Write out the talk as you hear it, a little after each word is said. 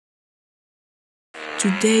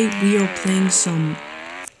Today we are playing some...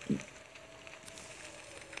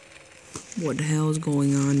 What the hell is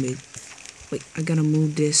going on, dude? Wait, I gotta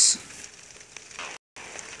move this.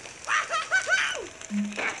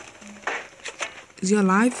 Is he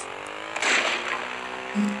alive?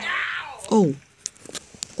 Oh.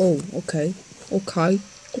 Oh, okay. Okay.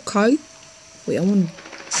 Okay. Wait, I want...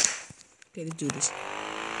 Okay, let's do this.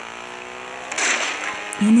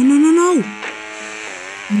 No, no, no, no, no!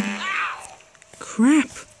 Crap.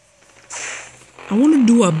 I want to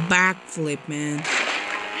do a backflip, man.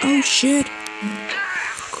 Oh, shit.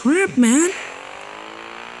 Crap, man.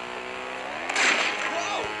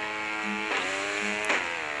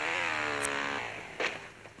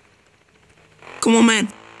 Come on, man.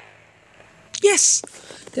 Yes!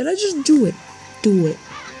 Did I just do it? Do it.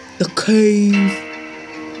 The cave.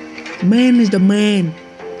 Man is the man.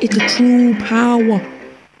 It's the true power.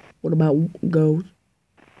 What about ghosts?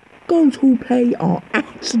 Ghosts who play are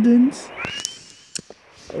accidents.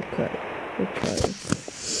 Okay. Okay.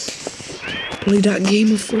 Played that game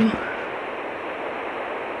before.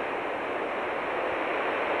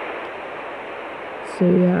 So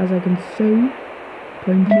yeah, as I can see,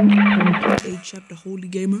 I'm Chapter Holy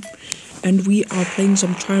Gamer, and we are playing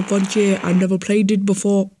some Frontiere. I never played it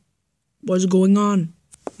before. What's going on?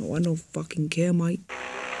 Oh, I don't fucking care, mate.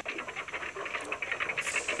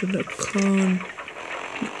 Little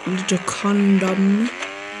condom.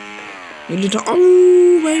 You little,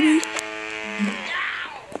 oh baby.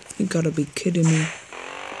 You gotta be kidding me.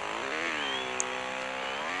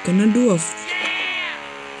 Can I do a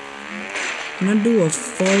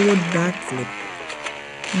forward backflip?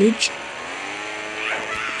 Bitch.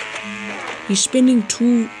 He's spinning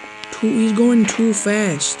he's going too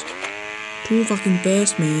fast. Too fucking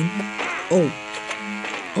fast, man. Oh.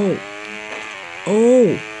 Oh.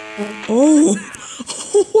 Oh. Oh.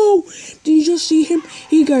 Oh. Did you just see him?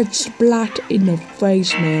 He got splat in the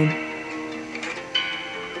face, man.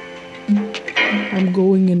 I'm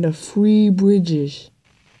going in the free bridges.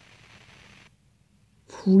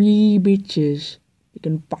 Free bitches. You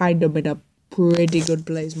can find them in a pretty good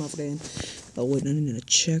place, my friend. Oh wait, I need the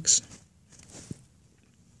checks.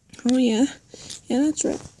 Oh yeah. Yeah, that's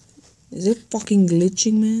right. Is it fucking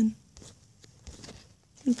glitching, man?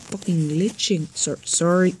 It's fucking glitching.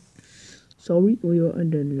 Sorry. Sorry, we are on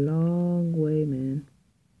the long way, man.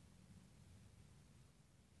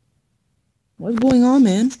 What's going on,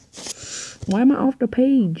 man? Why am I off the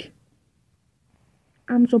page?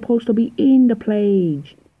 I'm supposed to be in the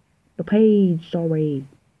page. The page, sorry.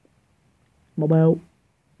 Mobile.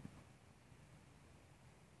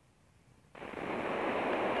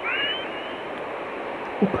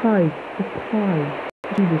 Okay.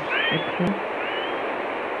 Do this, okay?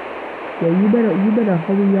 Yeah, you better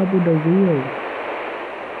hurry up with the wheel.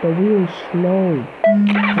 The wheel's slow.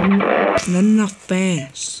 Not enough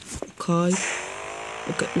fast. Okay.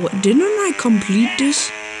 Okay, what, didn't I complete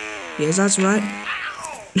this? Yes, that's right.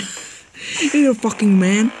 You're a fucking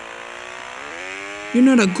man. You're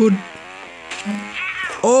not a good...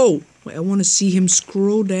 Oh! Wait, I want to see him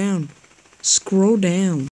scroll down. Scroll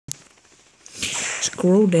down.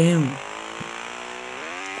 Scroll down.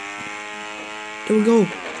 Here we go.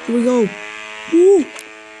 Here we go. Woo!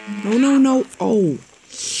 No, no, no. Oh.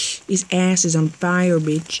 His ass is on fire,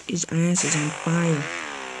 bitch. His ass is on fire.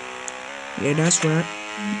 Yeah, that's right.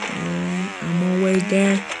 I'm always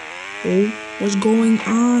there. Oh, what's going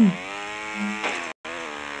on?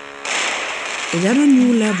 Is that a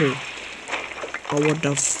new level? Oh, what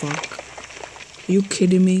the fuck? Are you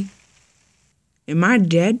kidding me? Am I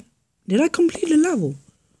dead? Did I complete the level?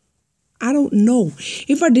 I don't know.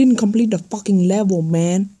 If I didn't complete the fucking level,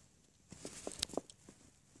 man.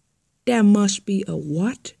 That must be a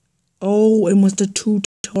what? Oh, it must be the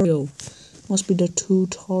tutorial. Must be the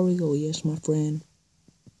tutorial, yes, my friend.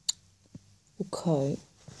 Okay.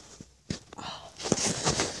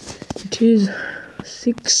 It is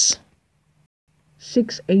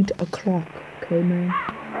 8 o'clock. Okay, man.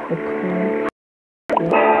 Okay.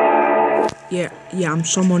 Yeah, I'm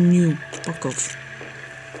someone new. Fuck off.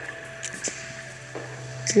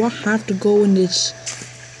 Do I have to go in this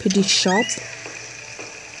petty shop?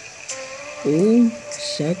 Oh,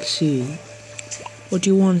 sexy. What do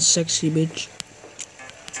you want, sexy bitch?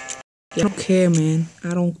 I don't care, man.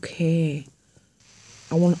 I don't care.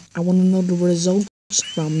 I want to know the results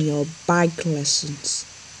from your bike lessons.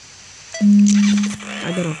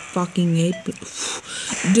 I got a fucking 8.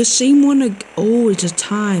 The same one. Oh, it's a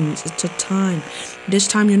time. It's a time. This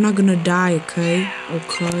time you're not gonna die, okay?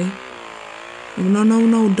 Okay.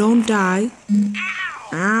 No, don't die.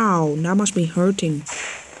 Ow, that must be hurting.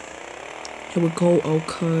 Here we go,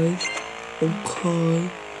 okay. Okay.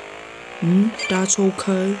 That's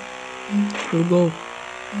okay. Here we go.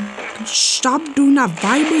 Stop doing that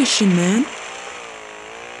vibration, man.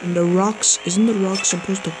 And the rocks, isn't the rock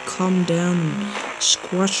supposed to come down and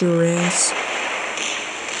squash your ass?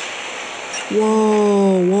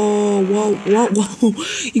 Whoa, whoa, whoa, whoa, whoa.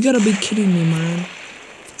 You gotta be kidding me, man.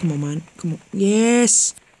 Come on, man. Come on.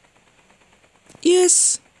 Yes.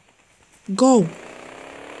 Yes. Go.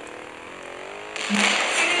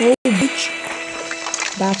 Oh, bitch.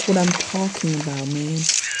 That's what I'm talking about, man.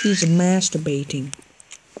 He's masturbating.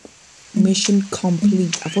 Mission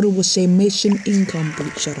complete. I thought it would say mission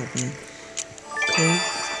incomplete. Shut up, man. Okay.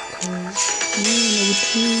 Yeah, number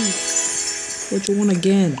 2. What you want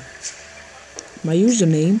again? My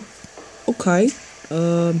username? Okay.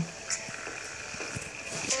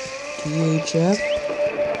 THF.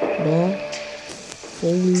 The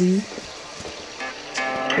holy.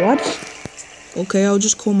 What? Okay, I'll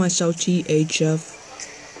just call myself THF.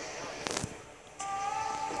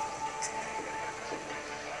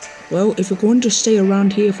 Well, if you're going to stay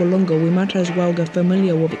around here for longer, we might as well get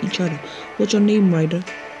familiar with each other. What's your name, Ryder?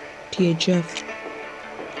 THF.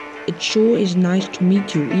 It sure is nice to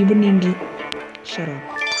meet you, even in the... Shut up.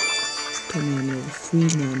 Come on, level 3,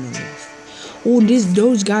 no. Oh,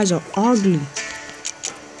 those guys are ugly.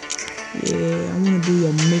 Yeah, I wanna do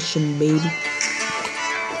your mission, baby.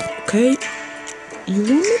 Okay. You want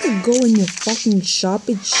me to go in your fucking shop?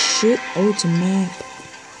 It's shit. Oh, it's a map.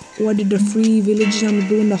 Oh, I did the 3 villages. I'm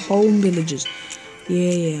doing the home villages.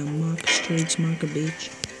 Yeah. Mark streets, mark a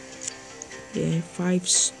beach. Yeah, 5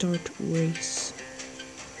 start race.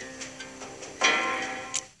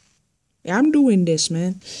 Yeah, I'm doing this,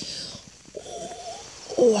 man.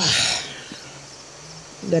 Oh,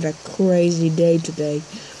 got a crazy day today.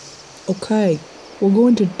 Okay, we're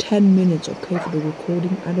going to 10 minutes, okay, for the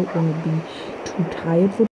recording. I don't want to be too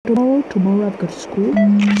tired for tomorrow. Tomorrow I've got school.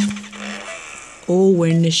 Oh,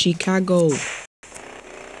 we're in the Chicago.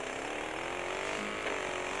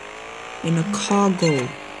 In a cargo.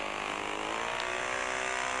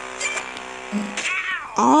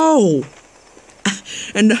 Oh!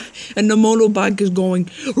 and the motorbike is going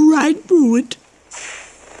right through it.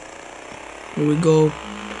 Here we go.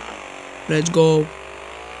 Let's go.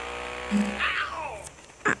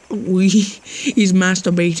 He's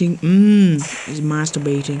masturbating. He's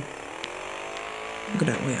masturbating. Look at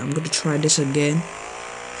that way. I'm gonna try this again.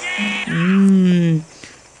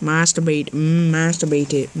 Masturbate.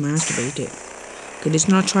 Masturbate it. Okay, let's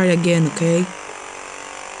not try it again, okay?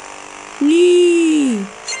 Whee!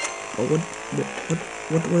 Oh,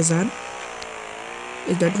 what was that?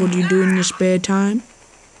 Is that what you do in your spare time?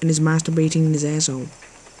 And he's masturbating in his asshole.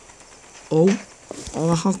 Oh,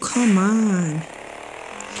 come on.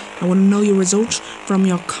 I want to know your results from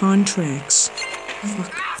your contracts.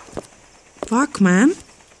 Fuck, man.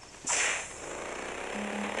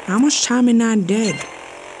 How much time am I dead?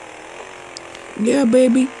 Yeah,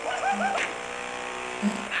 baby.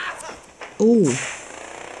 Oh.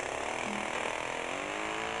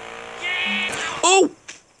 Oh!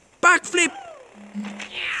 Backflip!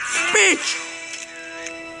 Bitch!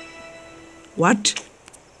 What?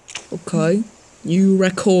 Okay. New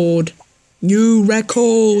record. Don't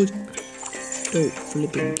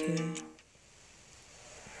flipping care.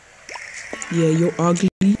 Yeah, you're ugly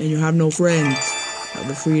and you have no friends.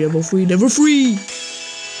 Level 3.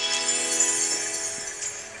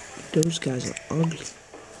 Those guys are ugly.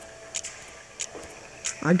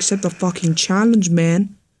 I accept the fucking challenge,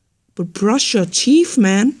 man. But brush your teeth,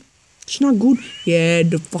 man. It's not good. Yeah,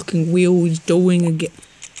 the fucking wheel is doing again.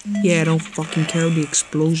 Yeah, I don't fucking care the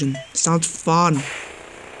explosion. Sounds fun.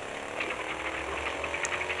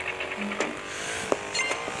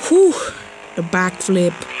 Whew. The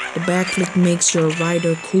backflip. The backflip makes your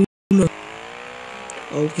rider cooler.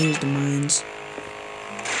 Oh, here's the mines.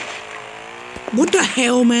 What the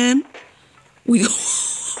hell, man?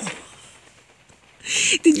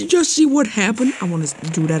 Did you just see what happened? I want to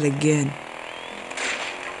do that again.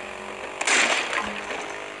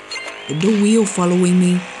 Is the wheel following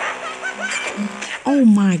me? Oh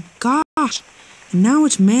my gosh. Now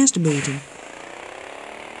it's masturbating.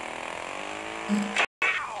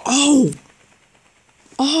 Oh.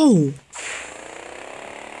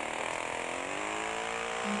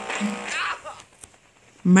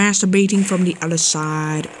 Masturbating from the other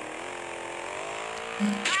side.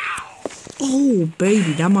 Oh,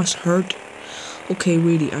 baby, that must hurt. Okay,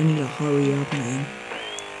 really, I need to hurry up, man.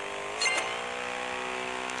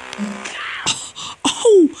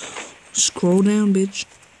 Oh! Scroll down, bitch.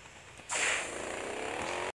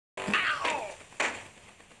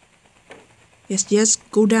 Yes,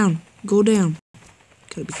 go down.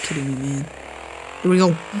 Gotta be kidding me, man. Here we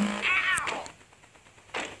go.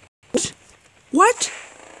 What?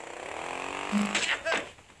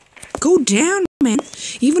 Go down, man.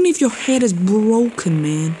 Even if your head is broken,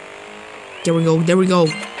 man. There we go. There we go.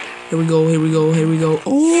 Here we go. Here we go. Here we go.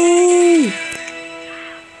 Oh!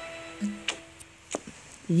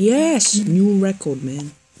 Yes! New record,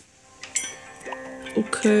 man.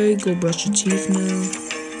 Okay, go brush your teeth now.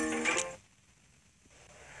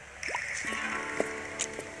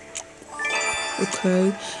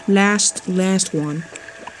 Okay, last one.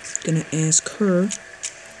 Gonna ask her.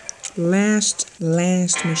 Last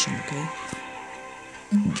mission, okay?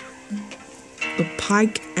 The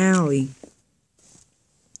Pike Alley.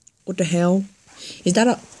 What the hell? Is that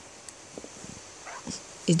a...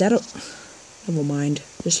 Never mind.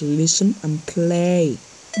 Just listen and play.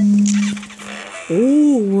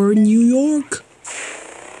 Oh, we're in New York.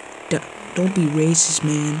 Don't be racist,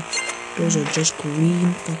 man. Those are just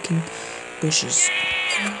green fucking bushes.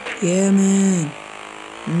 Yeah, man.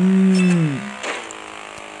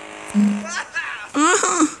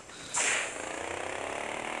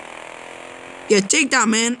 Yeah, take that,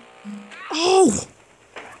 man. Oh!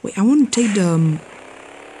 Wait, I want to take the...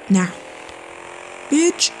 Nah.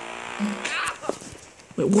 Bitch!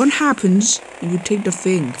 Wait, what happens if you take the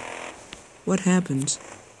thing? What happens?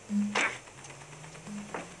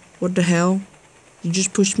 What the hell? You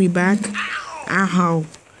just pushed me back? Ow!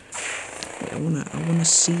 Wait, I wanna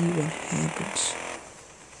see what happens.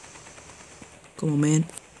 Come on, man.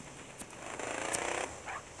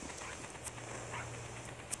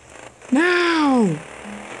 Now!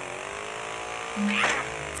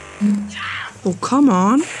 Oh, come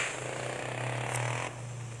on.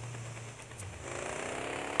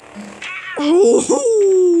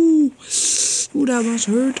 Oh! Ooh, that must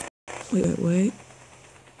hurt. Wait.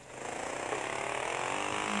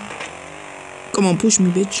 Come on, push me,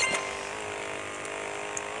 bitch.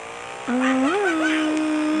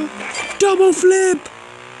 Double flip!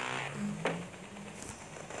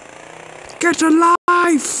 Get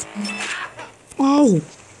alive! Oh!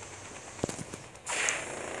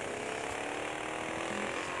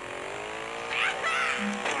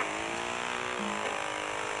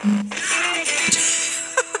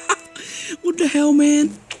 What the hell,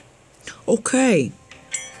 man? Okay.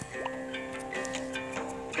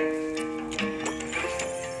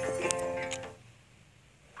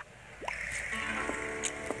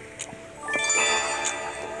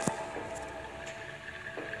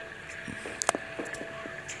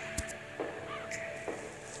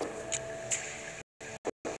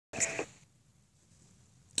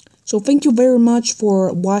 So thank you very much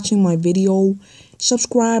for watching my video.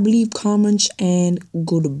 Subscribe, leave comments, and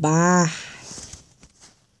goodbye.